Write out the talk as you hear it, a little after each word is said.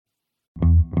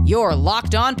Your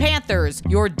Locked On Panthers,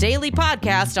 your daily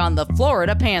podcast on the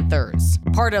Florida Panthers.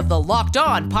 Part of the Locked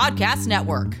On Podcast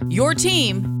Network. Your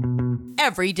team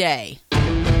every day.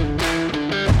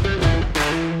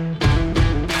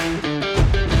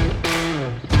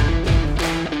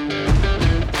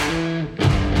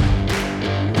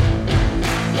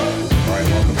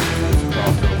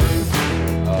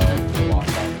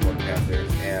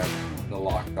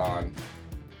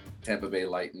 Tampa Bay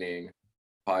Lightning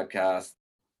podcast.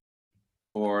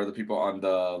 For the people on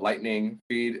the Lightning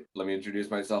feed, let me introduce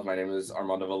myself. My name is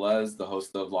Armando Velez, the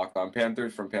host of Locked On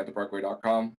Panthers from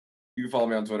PantherParkway.com. You can follow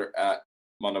me on Twitter at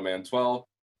MondoMan12.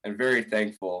 I'm very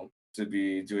thankful to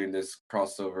be doing this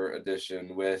crossover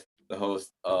edition with the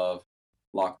host of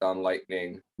Locked On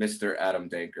Lightning, Mr. Adam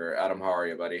Danker. Adam, how are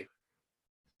you, buddy?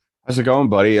 How's it going,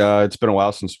 buddy? It's been a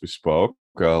while since we spoke.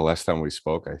 Last time we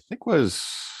spoke, I think, was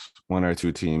when our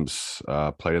two teams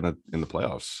played in the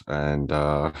playoffs,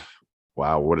 and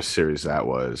wow, what a series that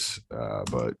was!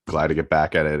 But glad to get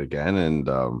back at it again, and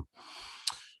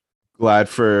glad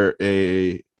for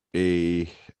a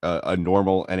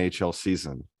normal NHL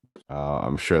season.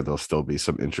 I'm sure there'll still be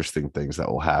some interesting things that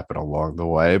will happen along the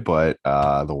way, but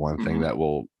the one thing that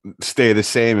will stay the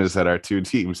same is that our two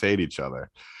teams hate each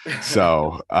other.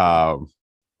 So.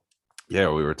 Yeah,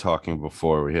 we were talking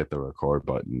before we hit the record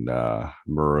button.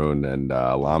 Maroon and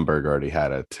Lomberg already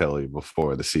had a Tilly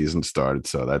before the season started,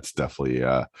 so that's definitely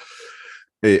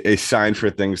a sign for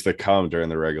things to come during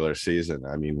the regular season.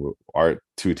 I mean, our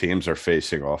two teams are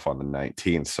facing off on the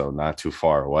 19th, so not too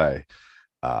far away.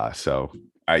 So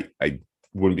I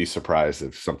wouldn't be surprised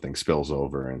if something spills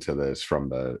over into this from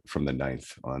the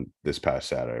 9th on this past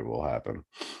Saturday will happen.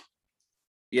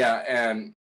 Yeah,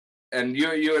 and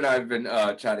you and I have been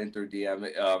chatting through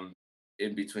DM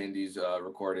in between these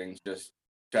recordings, just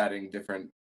chatting different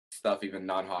stuff, even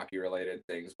non-hockey related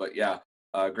things. But yeah,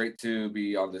 great to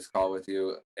be on this call with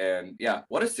you. And yeah,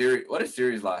 what a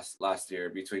series last year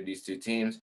between these two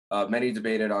teams. Many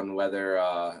debated on whether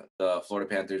the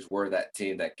Florida Panthers were that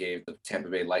team that gave the Tampa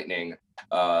Bay Lightning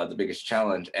the biggest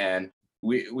challenge, and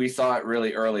we saw it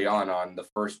really early on the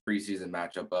first preseason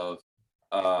matchup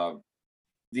of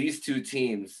these two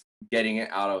teams getting it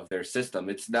out of their system.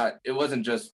 It wasn't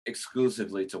just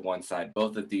exclusively to one side.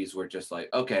 Both of these were just like,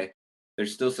 okay,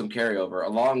 there's still some carryover,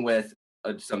 along with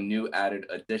some new added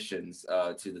additions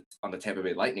on the Tampa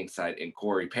Bay Lightning side in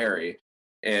Corey Perry,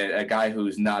 and a guy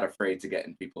who's not afraid to get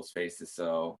in people's faces.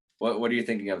 So what are you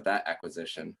thinking of that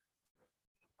acquisition?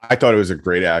 I thought it was a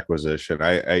great acquisition.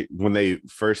 I when they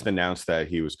first announced that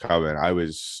he was coming, I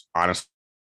was honestly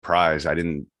surprised.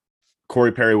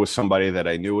 Corey Perry was somebody that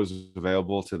I knew was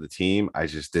available to the team. I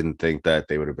just didn't think that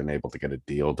they would have been able to get a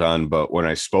deal done. But when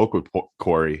I spoke with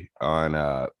Corey on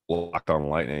Locked On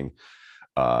Lightning,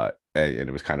 and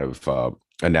it was kind of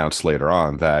announced later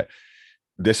on that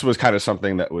this was kind of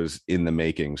something that was in the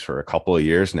makings for a couple of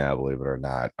years now, believe it or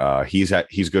not.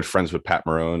 He's good friends with Pat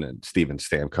Maroon and Steven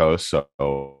Stamkos. So,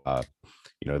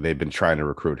 they've been trying to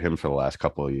recruit him for the last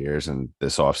couple of years. And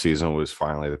this offseason was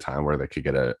finally the time where they could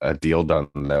get a deal done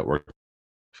that worked.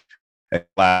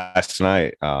 Last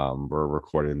night, we're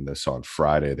recording this on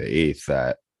Friday the 8th,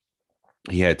 that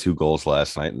he had 2 goals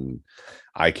last night, and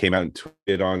I came out and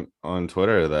tweeted on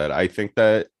Twitter that I think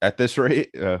that at this rate,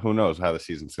 who knows how the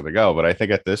season's going to go, but I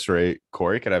think at this rate,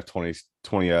 Corey could have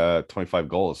 25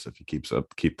 goals if he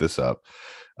keep this up,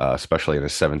 especially in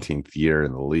his 17th year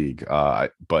in the league.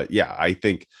 But yeah, I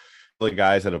think the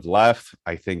guys that have left,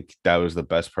 I think that was the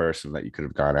best person that you could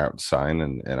have gone out and signed,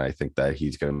 and I think that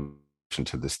he's going to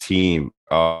to this team.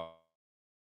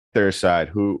 Their side,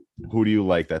 who do you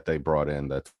like that they brought in?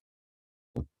 That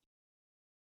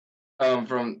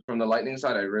from the Lightning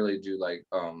side, I really do like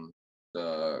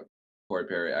the Corey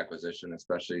Perry acquisition,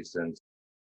 especially since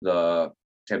the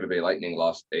Tampa Bay Lightning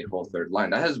lost a whole third line.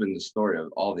 That has been the story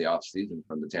of all the offseason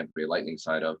from the Tampa Bay Lightning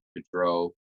side, of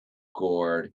Gaudreau,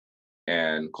 Gord,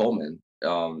 and Coleman.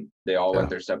 They all went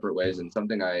their separate ways, and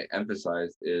something I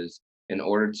emphasized is, in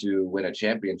order to win a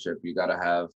championship, you got to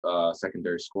have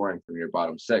secondary scoring from your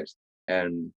bottom six.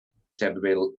 And Tampa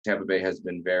Bay has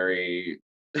been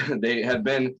they have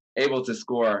been able to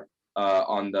score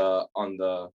on the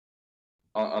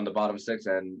bottom six,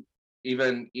 and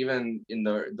even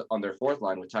on their fourth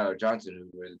line with Tyler Johnson,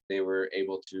 they were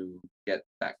able to get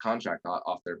that contract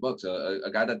off their books, a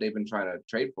guy that they've been trying to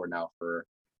trade for now for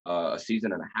a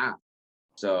season and a half.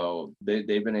 So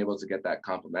they've been able to get that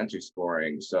complementary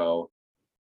scoring. So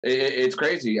it's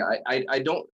crazy. I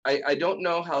don't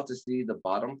know how to see the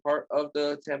bottom part of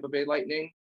the Tampa Bay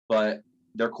Lightning, but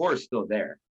their core is still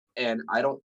there, and I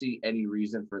don't see any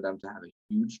reason for them to have a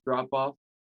huge drop off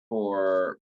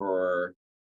for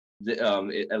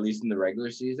at least in the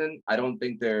regular season. I don't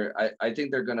think I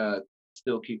think they're gonna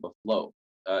still keep afloat,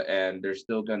 and they're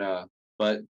still gonna.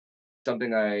 But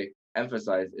something I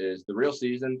emphasize is the real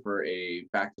season for a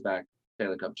back-to-back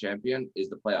Stanley Cup champion is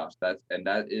the playoffs.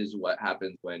 That is what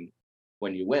happens when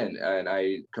you win. And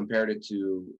I compared it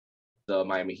to the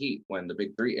Miami Heat when the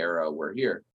Big Three era were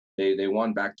here. They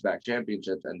won back-to-back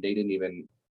championships, and they didn't even.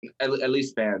 At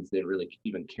least fans didn't really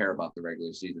even care about the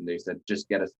regular season. They said just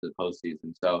get us to the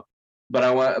postseason. So, but I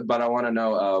want to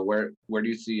know where do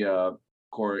you see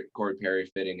Corey Perry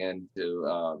fitting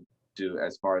into to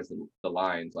as far as the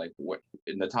lines, like what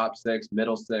in the top six,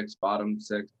 middle six, bottom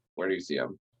six? Where do you see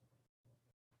him?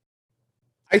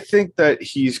 I think that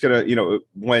he's gonna,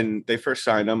 when they first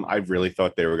signed him, I really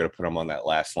thought they were gonna put him on that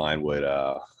last line with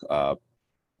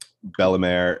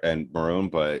Bellemare and Maroon,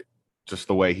 but just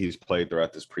the way he's played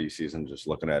throughout this preseason, just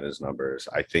looking at his numbers,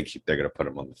 I think they're going to put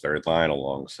him on the third line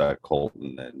alongside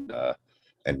Colton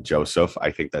and Joseph.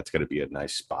 I think that's going to be a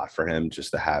nice spot for him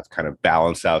just to have kind of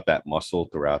balance out that muscle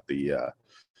throughout the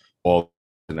all.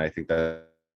 And I think that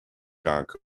John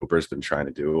Cooper's been trying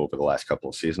to do over the last couple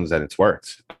of seasons, and it's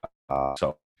worked.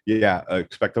 So yeah,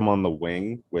 expect him on the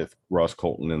wing with Ross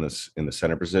Colton in the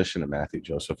center position and Matthew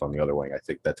Joseph on the other wing. I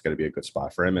think that's going to be a good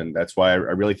spot for him, and that's why I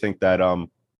really think that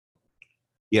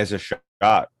he has a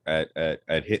shot at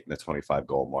hitting the 25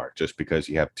 goal mark, just because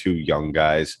you have two young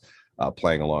guys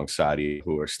playing alongside you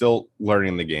who are still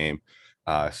learning the game.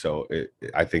 So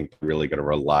I think really going to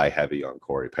rely heavy on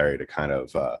Corey Perry to kind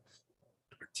of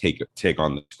take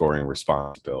on the scoring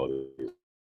responsibility.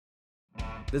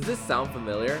 Does this sound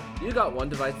familiar? You got one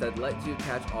device that lets you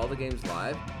catch all the games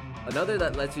live, another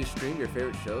that lets you stream your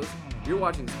favorite shows. You're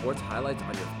watching sports highlights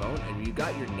on your phone, and you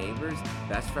got your neighbor's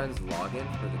best friend's login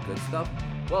for the good stuff?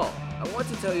 Well, I want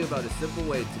to tell you about a simple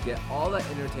way to get all that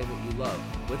entertainment you love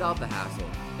without the hassle,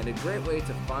 and a great way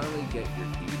to finally get your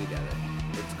TV together.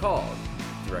 It's called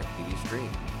DirecTV Stream.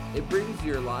 It brings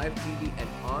your live TV and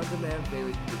on-demand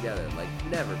favorites together like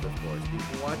never before, so you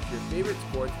can watch your favorite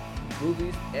sports,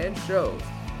 movies, and shows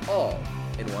all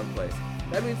in one place.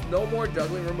 That means no more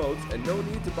juggling remotes and no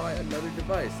need to buy another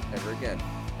device ever again.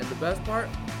 And the best part?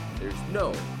 There's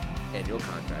no annual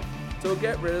contract. So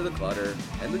get rid of the clutter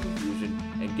and the confusion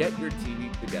and get your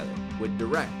TV together with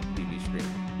DirecTV Stream.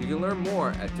 You can learn more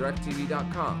at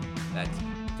directtv.com. That's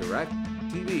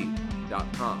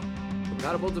directtv.com.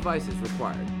 Compatible devices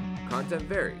required. Content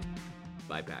varies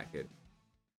by package.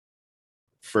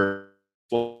 For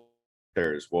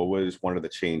players, what was one of the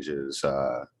changes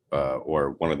or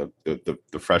one of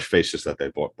the fresh faces that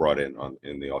they brought in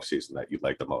the offseason that you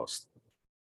like the most?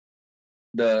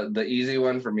 The easy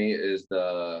one for me is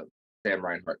the Sam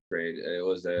Reinhart trade. It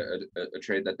was a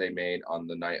trade that they made on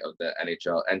the night of the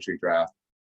NHL entry draft,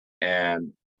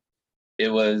 and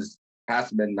it was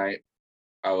past midnight.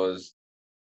 I was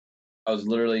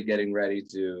literally getting ready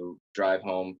to drive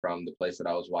home from the place that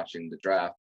I was watching the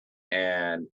draft,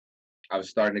 and I was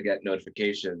starting to get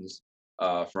notifications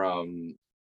from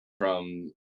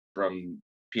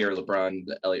Pierre LeBrun,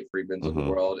 the Elliot Friedmans of the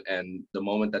world, and the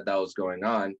moment that was going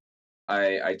on,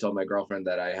 I told my girlfriend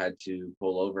that I had to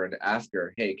pull over and ask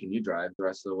her, "Hey, can you drive the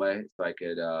rest of the way so I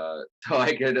could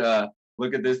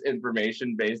look at this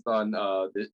information based on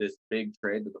this big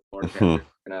trade that the Florida Panthers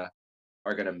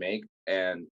are gonna make?"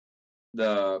 And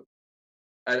I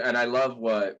love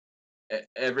what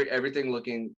everything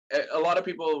looking. A lot of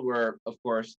people were, of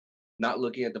course, not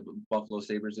looking at the Buffalo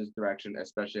Sabres' direction,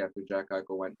 especially after Jack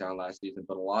Eichel went down last season.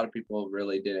 But a lot of people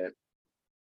really didn't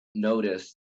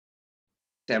notice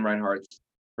Sam Reinhart's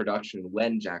production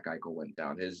when Jack Eichel went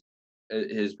down.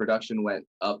 His production went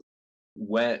up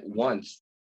once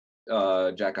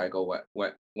Jack Eichel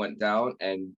went down,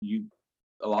 and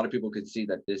a lot of people could see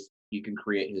that he can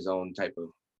create his own type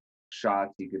of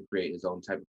shots. He could create his own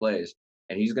type of plays,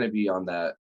 and he's going to be on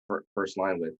that first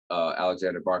line with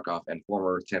Alexander Barkov and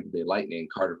former Tampa Bay Lightning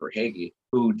Carter Verhaeghe,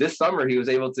 who this summer he was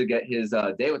able to get his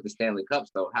day with the Stanley Cup.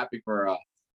 So happy for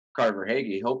Carter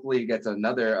Verhaeghe. Hopefully he gets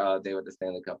another day with the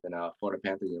Stanley Cup in a Florida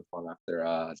Panther uniform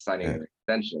after signing an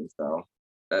extension. So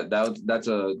that's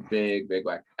a big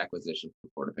acquisition for the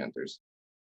Florida Panthers.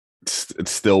 It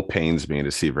still pains me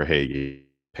to see Verhaeghe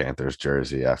Panthers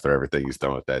jersey after everything he's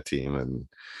done with that team, and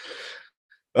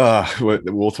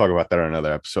we'll talk about that on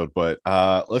another episode. But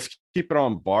let's keep it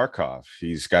on Barkov.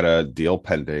 He's got a deal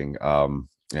pending,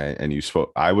 and you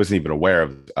spoke. I wasn't even aware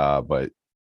of, but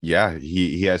yeah,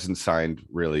 he hasn't signed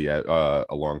really yet a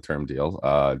long-term deal.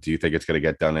 Do you think it's going to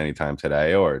get done anytime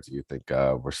today, or do you think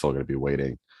we're still going to be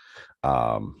waiting,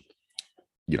 till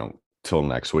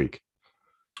next week?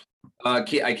 I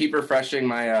keep refreshing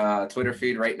my Twitter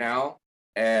feed right now,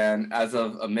 And as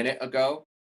of a minute ago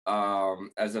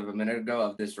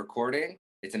of this recording,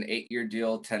 it's an 8-year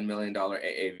deal, $10 million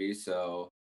AAV. So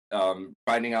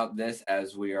finding out this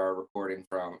as we are recording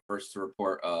from first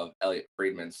report of Elliot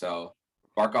Friedman. So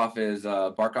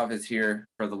Barkov is here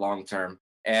for the long term.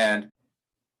 And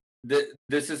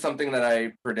this is something that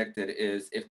I predicted is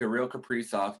if Kirill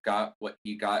Kaprizov got what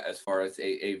he got as far as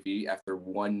AAV after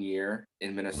 1 year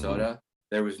in Minnesota,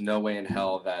 there was no way in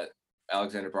hell that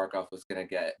Alexander Barkov was going to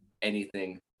get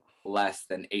anything less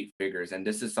than 8 figures. And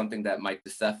this is something that Mike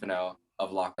DeStefano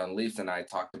of Locked On Leafs and I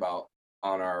talked about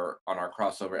on our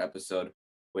crossover episode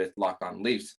with Locked On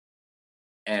Leafs.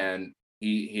 And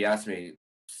he asked me,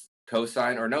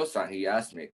 co-sign or no sign? He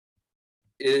asked me,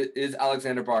 is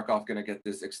Alexander Barkov going to get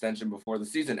this extension before the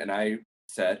season? And I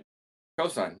said,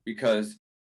 co-sign, because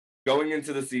going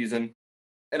into the season,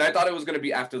 and I thought it was going to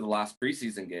be after the last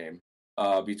preseason game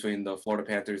between the Florida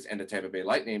Panthers and the Tampa Bay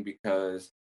Lightning,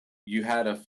 because you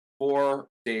had 4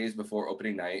 days before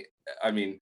opening night. I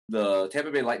mean, the Tampa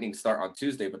Bay Lightning start on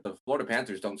Tuesday, but the Florida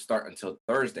Panthers don't start until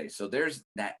Thursday. So there's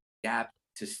that gap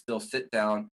to still sit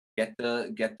down, get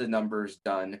the numbers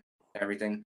done,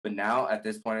 everything. But now at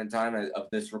this point in time of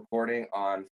this recording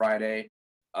on Friday,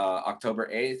 October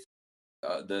 8th,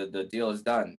 the deal is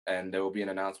done, and there will be an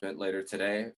announcement later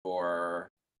today for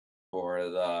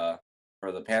the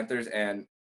Panthers. And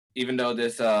even though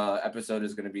this episode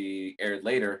is going to be aired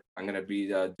later, I'm going to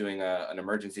be doing an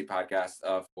emergency podcast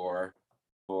for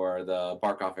the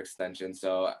Barkov extension.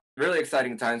 So really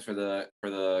exciting times for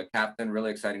the captain.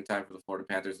 Really exciting time for the Florida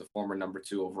Panthers, the former number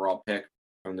 2 overall pick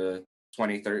from the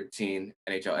 2013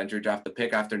 NHL entry draft, the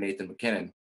pick after Nathan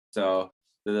MacKinnon. So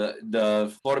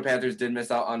the Florida Panthers did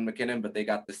miss out on MacKinnon, but they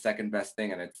got the second best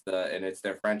thing, and it's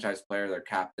their franchise player, their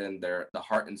captain, the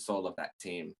heart and soul of that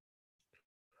team.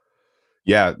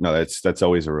 Yeah, no, that's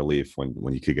always a relief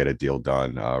when you could get a deal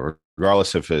done,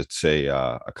 regardless if it's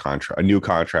a contract, a new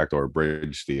contract, or a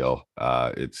bridge deal.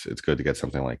 It's good to get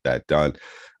something like that done.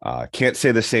 Can't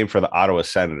say the same for the Ottawa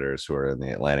Senators, who are in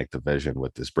the Atlantic Division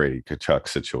with this Brady Tkachuk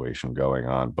situation going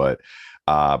on. But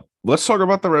let's talk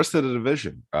about the rest of the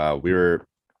division. It's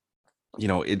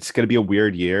going to be a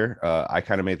weird year. I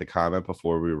kind of made the comment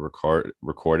before we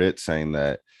record it, saying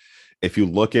that if you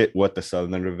look at what the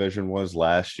Southern Division was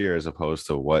last year as opposed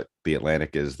to what the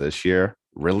Atlantic is this year,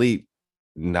 really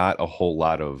not a whole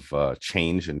lot of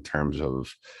change in terms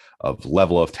of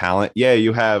level of talent. Yeah,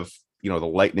 you have the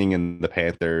Lightning and the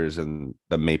Panthers and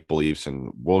the Maple Leafs,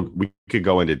 and we could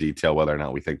go into detail whether or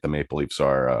not we think the Maple Leafs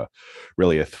are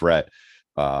really a threat.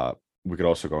 We could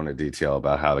also go into detail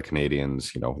about how the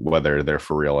Canadians, whether they're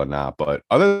for real or not. But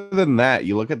other than that,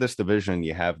 you look at this division,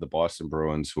 you have the Boston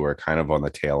Bruins, who are kind of on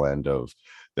the tail end of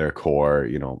their core.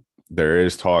 There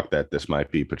is talk that this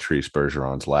might be Patrice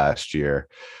Bergeron's last year.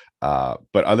 But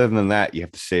other than that, you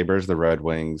have the Sabres, the Red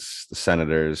Wings, the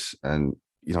Senators, and,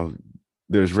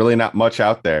 there's really not much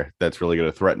out there that's really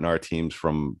going to threaten our teams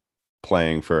from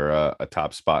playing for a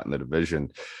top spot in the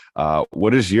division.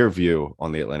 What is your view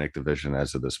on the Atlantic Division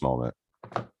as of this moment?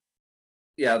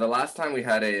 Yeah, the last time we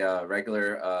had a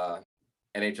regular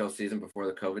NHL season before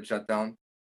the COVID shutdown,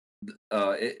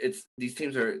 these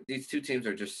two teams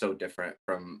are just so different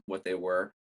from what they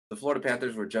were. The Florida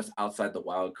Panthers were just outside the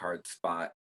wild card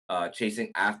spot, chasing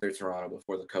after Toronto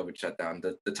before the COVID shutdown.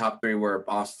 The top 3 were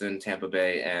Boston, Tampa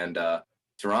Bay, and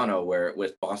Toronto,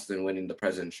 with Boston winning the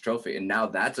President's Trophy. And now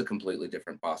that's a completely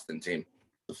different Boston team.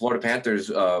 The Florida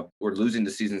Panthers were losing the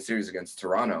season series against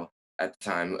Toronto at the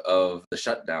time of the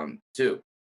shutdown too.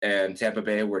 And Tampa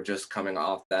Bay were just coming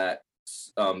off that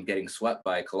getting swept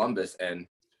by Columbus. And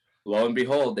lo and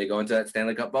behold, they go into that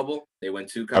Stanley Cup bubble. They win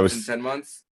 2 cups in 10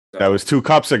 months. So, that was 2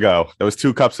 cups ago.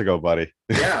 Buddy.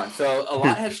 Yeah, so a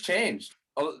lot has changed.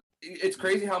 It's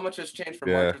crazy how much has changed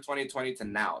from March of 2020 to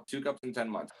now. 2 cups in 10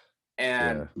 months.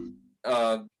 And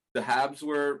the Habs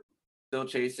were still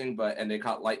chasing, and they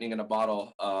caught lightning in a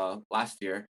bottle last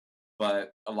year, but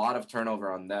a lot of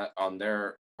turnover on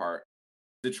their part.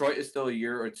 Detroit is still a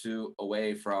year or 2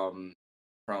 away from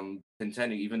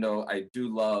contending, even though I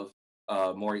do love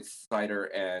Moritz Seider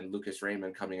and Lucas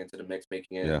Raymond coming into the mix,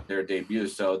 making it their debut.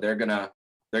 So they're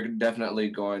definitely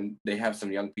going. They have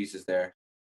some young pieces there.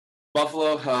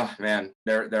 Buffalo, man,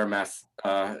 they're a mess,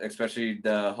 especially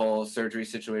the whole surgery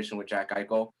situation with Jack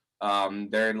Eichel.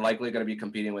 They're likely going to be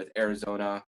competing with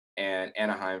Arizona and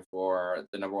Anaheim for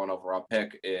the number 1 overall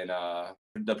pick in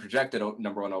the projected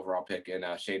number 1 overall pick in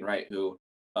Shane Wright, who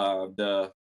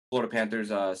the Florida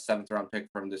Panthers 7th round pick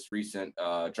from this recent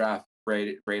draft,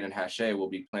 Braden Hache, will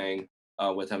be playing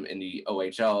with him in the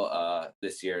OHL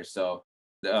this year. So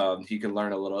he can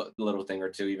learn a little thing or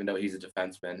two, even though he's a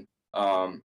defenseman.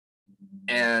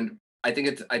 And I think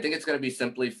it's going to be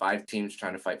simply 5 teams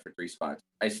trying to fight for 3 spots.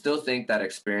 I still think that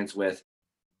experience with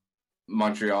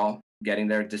Montreal getting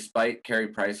there, despite Carey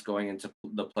Price going into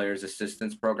the players'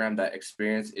 assistance program, that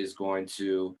experience is going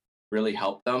to really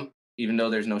help them. Even though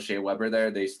there's no Shea Weber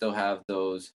there, they still have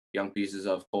those young pieces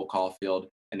of Cole Caulfield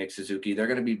and Nick Suzuki. They're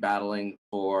going to be battling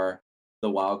for the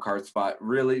wild card spot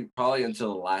really probably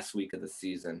until the last week of the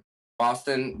season.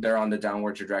 Boston, they're on the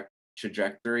downward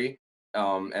trajectory,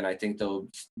 and I think they'll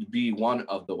be one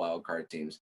of the wild card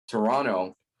teams.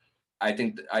 Toronto, I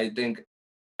think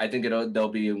they'll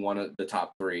be one of the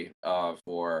top 3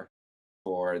 for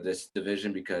this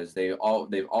division because they've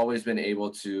always been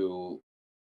able to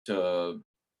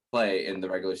play in the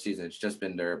regular season. It's just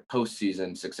been their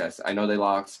postseason success. I know they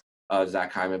lost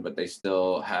Zach Hyman, but they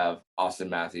still have Austin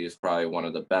Matthews, probably one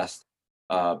of the best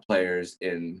players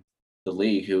in the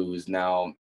league, who's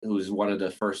one of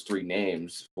the first 3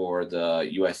 names for the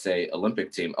USA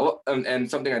Olympic team. Oh, and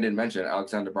something I didn't mention,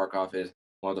 Alexander Barkov is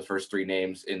one of the first 3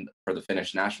 names for the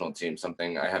Finnish national team,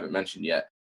 something I haven't mentioned yet.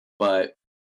 But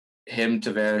him,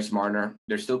 Tavares, Marner,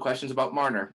 there's still questions about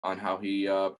Marner on how he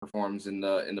performs in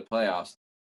the playoffs.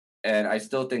 And I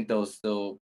still think they'll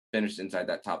still finish inside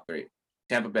that top 3.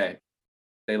 Tampa Bay,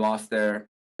 they lost their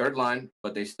third line,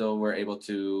 but they still were able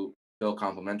to fill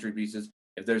complementary pieces.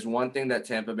 If there's one thing that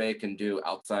Tampa Bay can do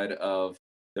outside of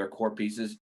their core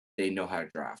pieces, they know how to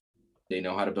draft. They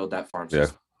know how to build that farm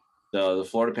system. The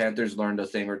Florida Panthers learned a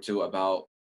thing or two about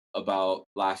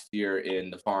last year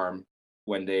in the farm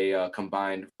when they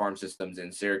combined farm systems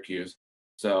in Syracuse.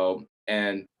 So,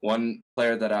 and one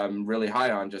player that I'm really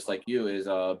high on, just like you, is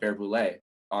Bear Boulay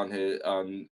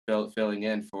on filling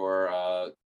in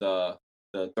for the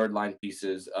third line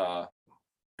pieces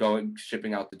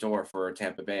shipping out the door for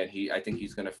Tampa Bay, and I think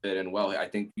he's going to fit in well. I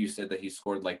think you said that he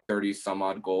scored like 30 some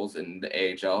odd goals in the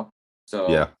AHL. So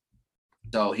yeah.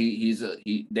 So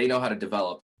they know how to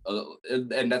develop,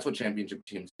 and that's what championship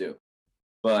teams do.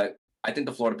 But I think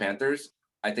the Florida Panthers,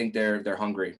 I think they're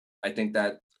hungry. I think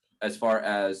that as far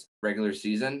as regular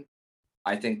season,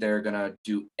 I think they're gonna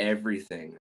do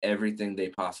everything they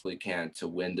possibly can to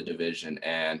win the division.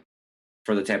 And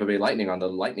for the Tampa Bay Lightning, on the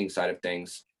Lightning side of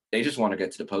things, they just want to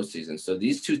get to the postseason. So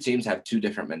these 2 teams have 2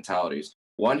 different mentalities.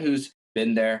 One who's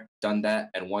been there, done that,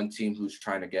 and one team who's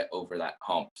trying to get over that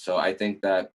hump. So I think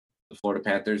that the Florida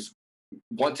Panthers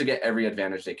want to get every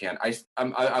advantage they can.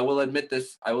 I will admit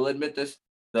this.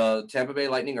 The Tampa Bay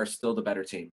Lightning are still the better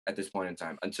team at this point in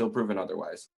time, until proven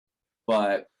otherwise.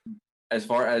 But as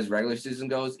far as regular season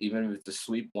goes, even if it's a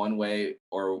sweep one way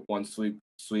or one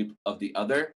sweep of the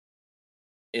other,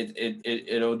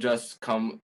 it'll just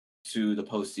come to the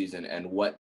postseason and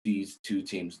what these 2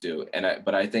 teams do.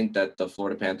 But I think that the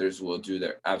Florida Panthers will do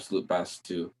their absolute best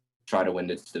to try to win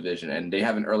this division. And they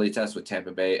have an early test with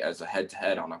Tampa Bay as a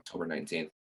head-to-head on October 19th.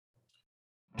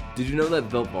 Did you know that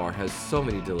Built Bar has so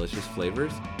many delicious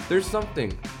flavors? There's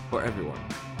something for everyone.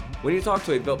 When you talk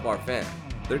to a Built Bar fan,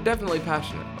 they're definitely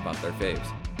passionate about their faves.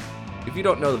 If you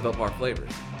don't know the Built Bar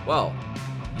flavors, well,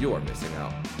 you are missing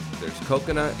out. There's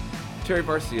coconut, cherry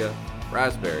barcia,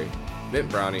 raspberry, mint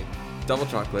brownie, double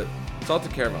chocolate,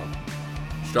 salted caramel,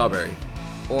 strawberry,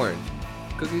 orange,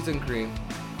 cookies and cream,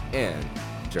 and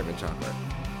German chocolate.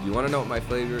 You want to know what my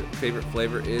favorite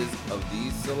flavor is of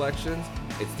these selections?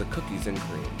 It's the cookies and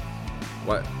cream.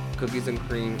 What? Cookies and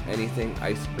cream, anything,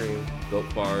 ice cream,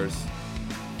 Built Bars,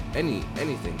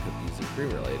 anything cookies and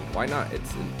cream related. Why not?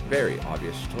 It's a very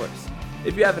obvious choice.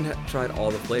 If you haven't tried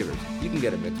all the flavors, you can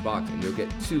get a mixed box and you'll get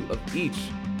 2 of each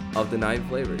of the 9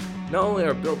 flavors. Not only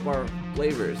are Built Bar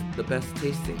flavors the best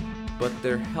tasting, but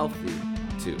they're healthy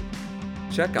too.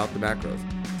 Check out the macros.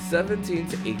 17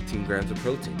 to 18 grams of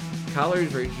protein,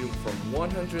 calories ranging from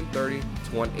 130 to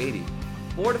 180,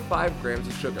 4 to 5 grams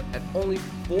of sugar, and only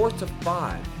 4 to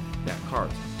 5 net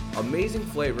carbs. Amazing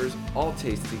flavors, all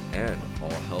tasty and all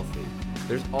healthy.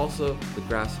 There's also the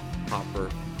grasshopper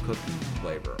cookie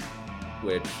flavor,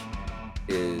 which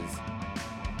is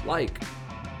like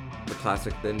the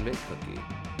classic Thin Mint cookie.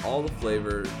 All the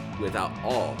flavors without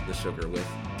all the sugar, with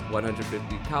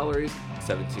 150 calories,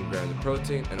 17 grams of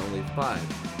protein, and only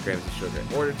 5 grams of sugar.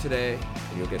 Order today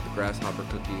and you'll get the grasshopper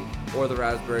cookie or the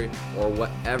raspberry or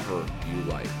whatever you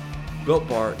like. Built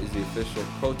Bar is the official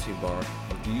protein bar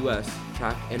of the US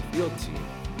track and field team.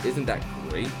 Isn't that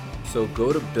great? So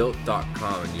go to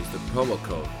built.com and use the promo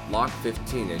code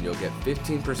LOCK15 and you'll get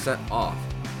 15% off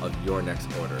of your next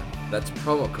order. That's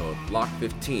promo code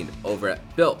LOCK15 over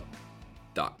at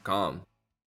built.com.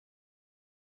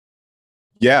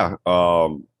 Yeah.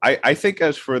 I think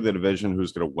as for the division,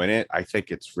 who's going to win it, I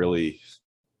think it's really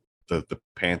the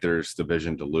Panthers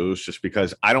division to lose, just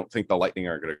because I don't think the Lightning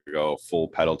are going to go full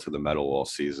pedal to the metal all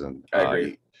season. I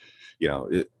agree.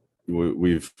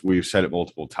 We've said it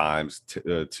multiple times.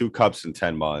 2 cups in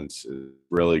 10 months is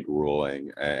really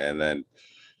grueling, and then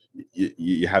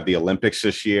you have the Olympics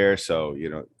this year, so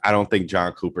I don't think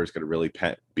John Cooper is going to really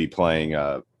be playing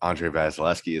Andre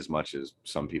Vasilevsky as much as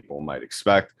some people might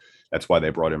expect. That's why they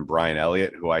brought in Brian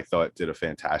Elliott, who I thought did a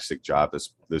fantastic job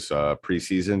this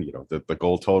preseason. The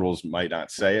goal totals might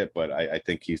not say it, but I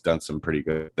think he's done some pretty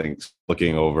good things.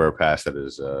 Looking over past at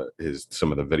his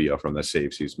some of the video from the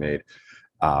saves he's made.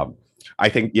 I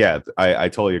think, I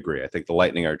totally agree. I think the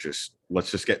Lightning are let's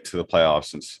just get to the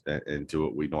playoffs and do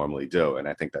what we normally do. And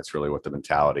I think that's really what the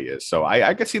mentality is. So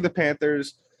I could see the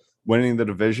Panthers winning the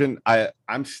division.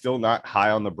 I'm still not high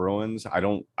on the Bruins.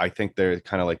 I think they're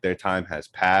kind of like their time has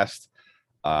passed.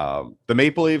 The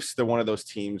Maple Leafs, they're one of those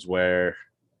teams where,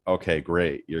 okay,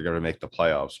 great, you're going to make the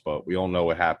playoffs, but we all know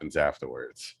what happens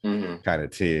afterwards kind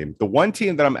of team. The one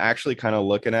team that I'm actually kind of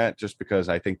looking at, just because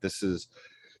I think this is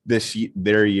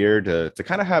their year to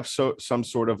kind of have some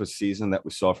sort of a season that we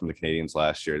saw from the Canadians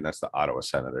last year, and that's the Ottawa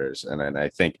Senators. And I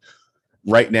think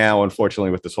right now,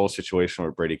 unfortunately, with this whole situation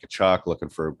with Brady Tkachuk looking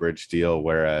for a bridge deal,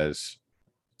 whereas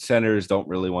Senators don't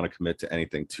really want to commit to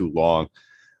anything too long.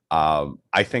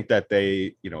 I think that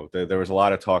there was a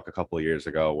lot of talk a couple of years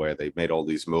ago where they made all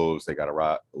these moves. They got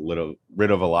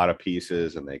rid of a lot of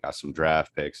pieces, and they got some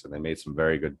draft picks, and they made some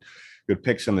very good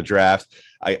picks in the draft.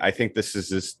 I think this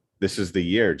is the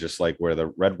year, just like where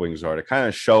the Red Wings are, to kind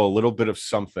of show a little bit of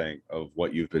something of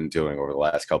what you've been doing over the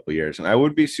last couple of years. And I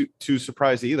would be too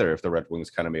surprised either if the Red Wings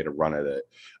kind of made a run at it,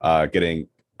 getting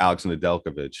Alex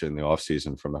Nedeljkovic in the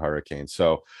offseason from the Hurricanes.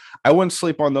 So I wouldn't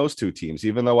sleep on those two teams,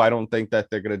 even though I don't think that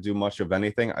they're going to do much of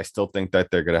anything. I still think that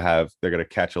they're going to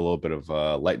catch a little bit of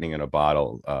lightning in a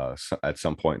bottle at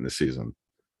some point in the season.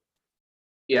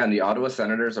 Yeah, and the Ottawa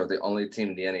Senators are the only team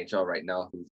in the NHL right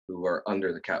now who are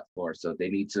under the cap floor, so they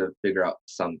need to figure out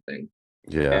something.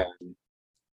 Yeah. And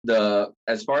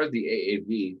as far as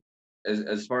the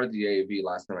AAV,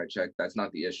 last time I checked, that's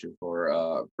not the issue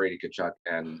for Brady Tkachuk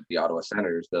and the Ottawa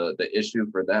Senators. The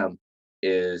issue for them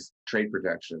is trade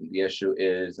protection. The issue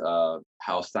is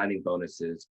how signing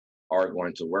bonuses are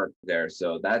going to work there.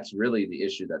 So that's really the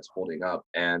issue that's holding up.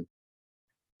 And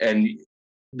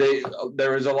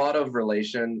there is a lot of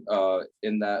relation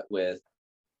in that with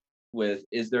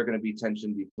is there going to be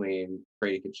tension between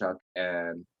Brady Tkachuk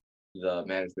and the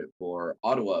management for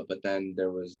Ottawa? But then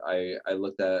there was I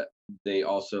looked at, they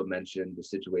also mentioned the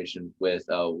situation with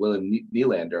William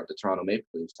Nylander of the Toronto Maple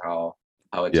Leafs, how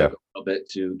it took a little bit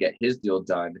to get his deal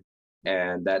done,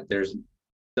 and that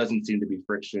doesn't seem to be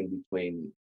friction between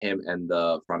him and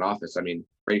the front office. I mean,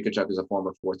 Brady Tkachuk is a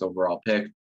former 4th overall pick.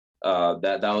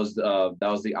 That was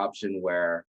the option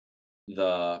where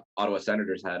the Ottawa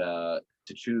Senators had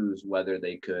to choose whether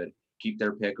they could keep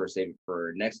their pick or save it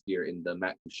for next year in the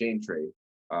Matt Duchene trade,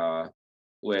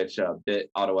 which bit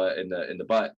Ottawa in the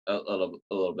butt a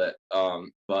little bit.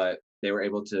 But they were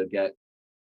able to get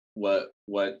what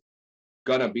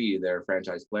gonna be their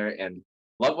franchise player, and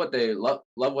love what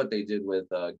they did with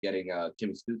getting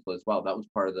Timmy Stützle as well. That was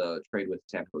part of the trade with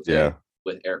San Jose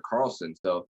with Erik Karlsson.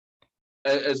 So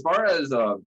as far as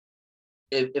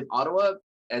if Ottawa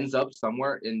ends up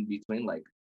somewhere in between like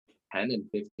 10 and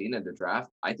 15 in the draft,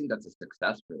 I think that's a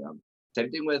success for them. Same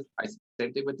thing with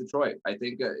Detroit. I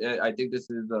think this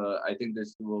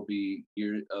will be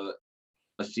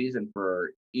a season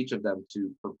for each of them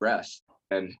to progress,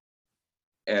 and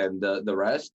the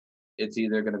rest, it's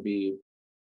either going to be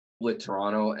with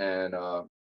Toronto and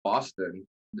Boston.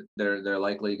 They're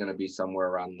likely going to be somewhere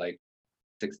around like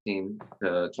 16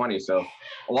 to 20. So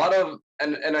a lot of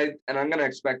and I'm going to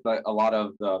expect that a lot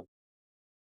of the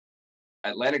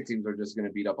Atlantic teams are just going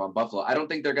to beat up on Buffalo. I don't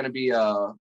think they're going to be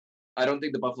I don't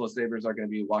think the Buffalo Sabres are going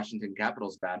to be Washington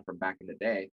Capitals bad from back in the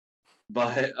day,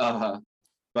 but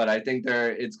I think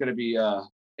it's going to be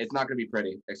it's not going to be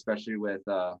pretty, especially with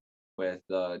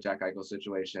Jack Eichel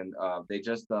situation. They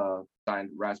just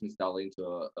signed Rasmus Dahlin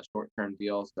to a short-term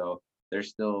deal, so they're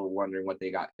still wondering what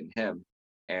they got in him,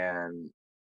 and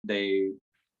they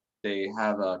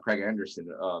have Craig Anderson,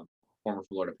 former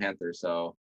Florida Panther,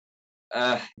 so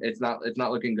it's not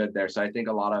looking good there. So I think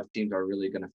a lot of teams are really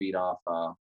going to feed off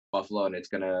Buffalo, and it's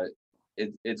gonna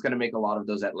make a lot of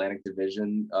those Atlantic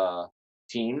Division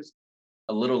teams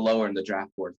a little lower in the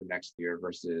draft board for next year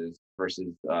versus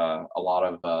a lot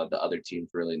of the other teams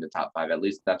really in the top 5. At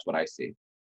least that's what I see.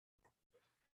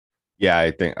 Yeah,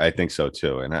 I think so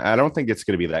too, and I don't think it's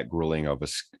going to be that grueling of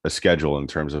a schedule in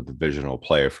terms of divisional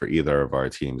play for either of our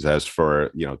teams. As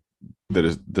for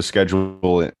the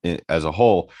schedule as a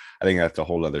whole, I think that's a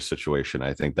whole other situation.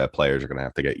 I think that players are going to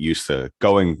have to get used to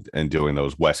going and doing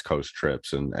those West Coast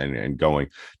trips and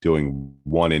doing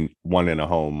one in a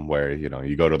home where, you know,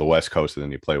 you go to the West Coast and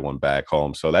then you play one back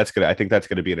home. So I think that's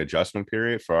going to be an adjustment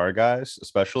period for our guys,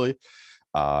 especially.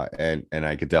 And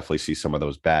I could definitely see some of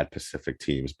those bad Pacific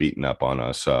teams beating up on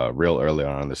us real early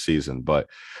on in the season. But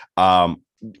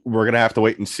we're going to have to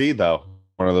wait and see, though.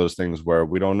 One of those things where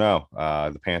we don't know.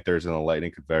 The Panthers and the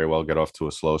Lightning could very well get off to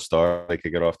a slow start. They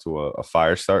could get off to a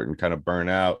fire start and kind of burn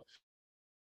out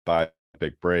by a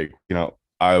big break. You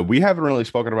know, we haven't really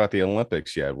spoken about the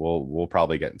Olympics yet. We'll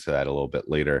probably get into that a little bit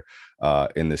later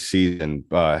in the season.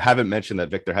 Haven't mentioned that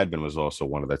Victor Hedman was also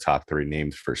one of the top 3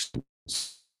 names for.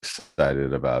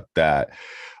 Excited about that.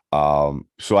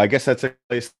 So I guess that's a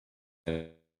place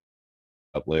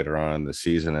up later on in the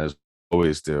season, as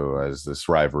always do, as this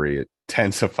rivalry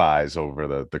intensifies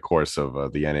over the course of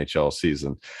the NHL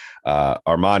season.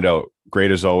 Armando,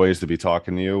 great as always to be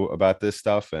talking to you about this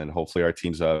stuff, and hopefully our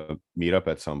teams meet up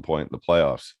at some point in the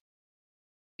playoffs.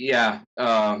 Yeah.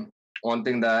 One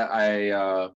thing that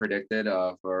I predicted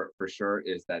for sure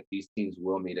is that these teams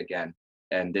will meet again,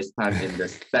 and this time in the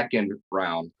second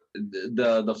round.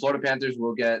 The Florida Panthers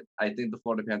will get. I think the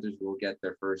Florida Panthers will get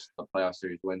their first playoff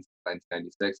series wins in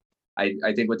 1996.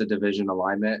 I think with the division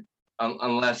alignment,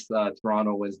 unless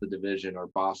Toronto wins the division or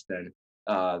Boston,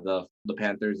 the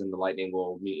Panthers and the Lightning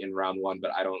will meet in round 1.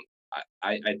 But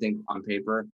I think on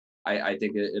paper, I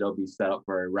think it'll be set up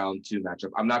for a round 2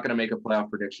 matchup. I'm not going to make a playoff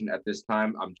prediction at this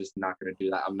time. I'm just not going to do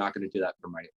that. I'm not going to do that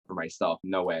for myself.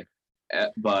 No way.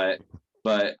 But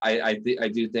I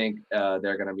do think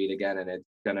they're going to meet again, and it's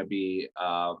going to be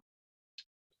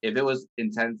if it was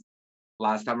intense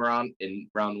last time around in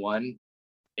round 1,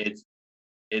 I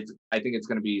think it's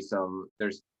going to be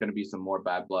there's going to be some more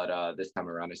bad blood this time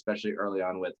around, especially early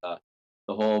on with the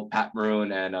whole Pat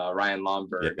Maroon and Ryan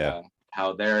Lomberg,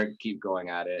 how they keep going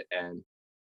at it and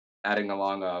adding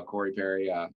along Corey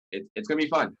Perry. It's going to be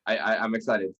fun. I'm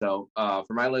excited. So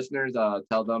for my listeners,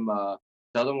 tell them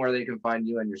where they can find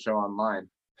you and your show online.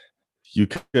 You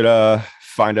could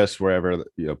find us wherever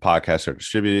podcasts are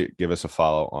distributed. Give us a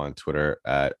follow on Twitter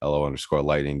at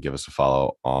LO_Lightning. Give us a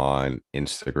follow on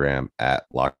Instagram at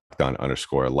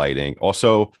 @LockedOn_Lightning.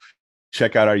 Also,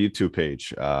 check out our YouTube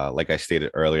page. Like I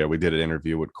stated earlier, we did an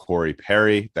interview with Corey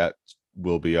Perry that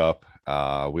will be up.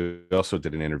 We also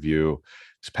did an interview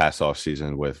this past off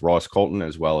season with Ross Colton,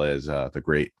 as well as the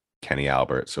great Kenny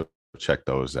Albert. So check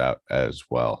those out as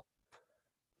well.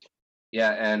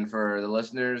 Yeah, and for the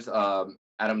listeners,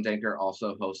 Adam Denker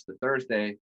also hosts the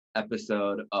Thursday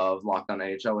episode of Locked On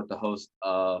NHL with the host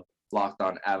of Locked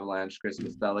On Avalanche, Chris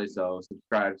Castelli. So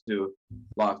subscribe to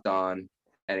Locked On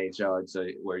NHL, so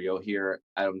where you'll hear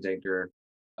Adam Denker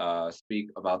speak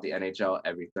about the NHL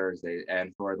every Thursday.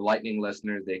 And for the Lightning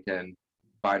listeners, they can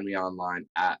find me online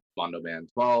at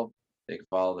MondoMan12. They can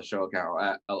follow the show account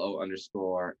at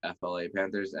LO_FLA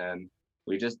Panthers. And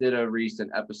we just did a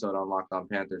recent episode on Locked On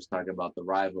Panthers talking about the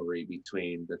rivalry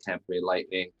between the Tampa Bay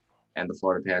Lightning and the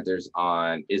Florida Panthers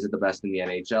on, is it the best in the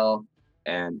NHL,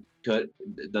 and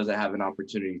does it have an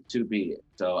opportunity to be?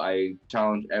 So I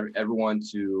challenge everyone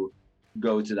to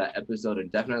go to that episode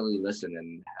and definitely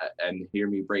listen and hear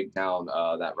me break down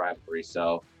that rivalry.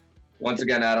 So once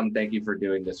again, Adam, thank you for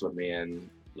doing this with me, and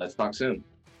let's talk soon.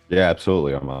 Yeah,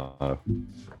 absolutely.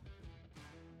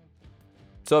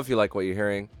 So if you like what you're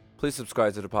hearing, please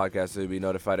subscribe to the podcast so you'll be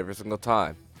notified every single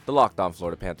time the Locked On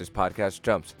Florida Panthers podcast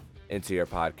jumps into your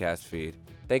podcast feed.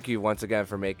 Thank you once again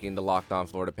for making the Locked On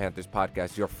Florida Panthers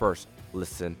podcast your first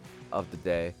listen of the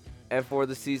day. And for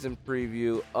the season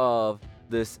preview of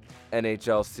this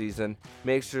NHL season,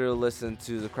 make sure to listen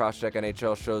to the Crosscheck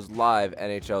NHL show's live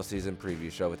NHL season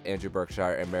preview show with Andrew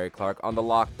Berkshire and Mary Clark on the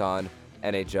Locked On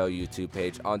NHL YouTube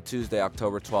page on Tuesday,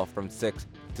 October 12th from 6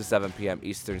 to 7 p.m.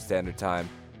 Eastern Standard Time.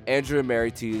 Andrew and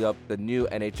Mary teed up the new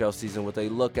NHL season with a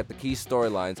look at the key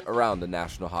storylines around the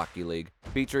National Hockey League,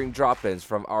 featuring drop-ins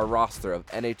from our roster of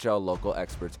NHL local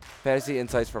experts, fantasy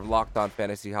insights from Locked On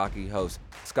Fantasy Hockey host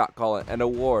Scott Cullen, and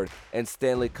award and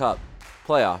Stanley Cup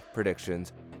playoff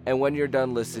predictions. And when you're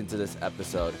done listening to this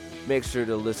episode, make sure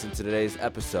to listen to today's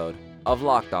episode of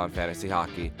Locked On Fantasy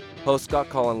Hockey. Host Scott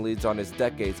Cullen leads on his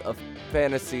decades of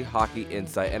fantasy hockey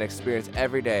insight and experience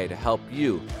every day to help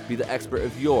you be the expert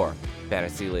of your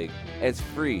fantasy league. And it's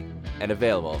free and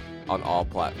available on all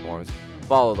platforms.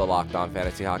 Follow the Locked On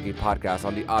Fantasy Hockey podcast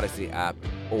on the Odyssey app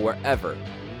or wherever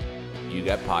you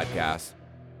get podcasts.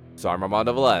 So I'm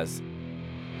Armando Velez,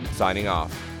 signing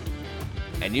off.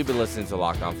 And you've been listening to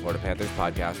Locked On Florida Panthers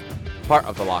podcast, part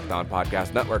of the Locked On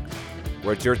Podcast Network,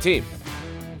 where it's your team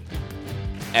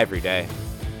every day.